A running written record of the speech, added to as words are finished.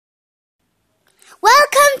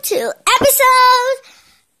Welcome to episode,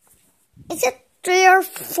 is it 3 or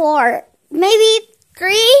 4? Maybe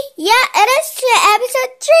 3? Yeah, it is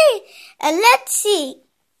episode 3. And let's see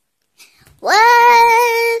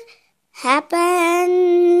what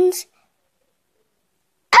happens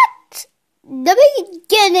at the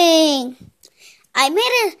beginning. I made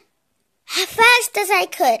it as fast as I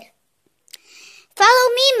could. Follow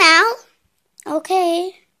me, Mal.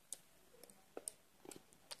 Okay.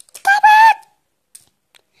 Stop it!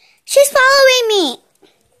 She's following me.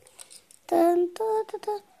 Dun, dun, dun,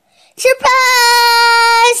 dun.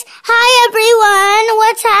 Surprise! Hi, everyone.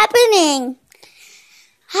 What's happening?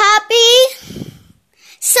 Happy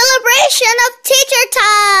celebration of teacher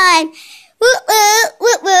time. Woo, woo,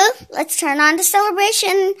 woo, woo. Let's turn on the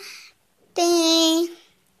celebration thing.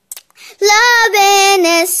 Love in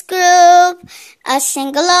this group, a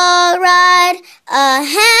single alright, a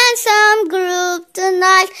handsome group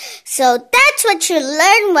tonight. So that's what you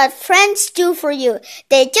learn what friends do for you.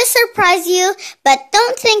 They just surprise you, but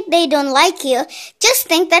don't think they don't like you. Just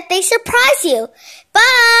think that they surprise you.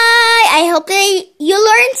 Bye! I hope you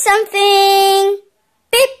learned something.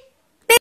 Beep.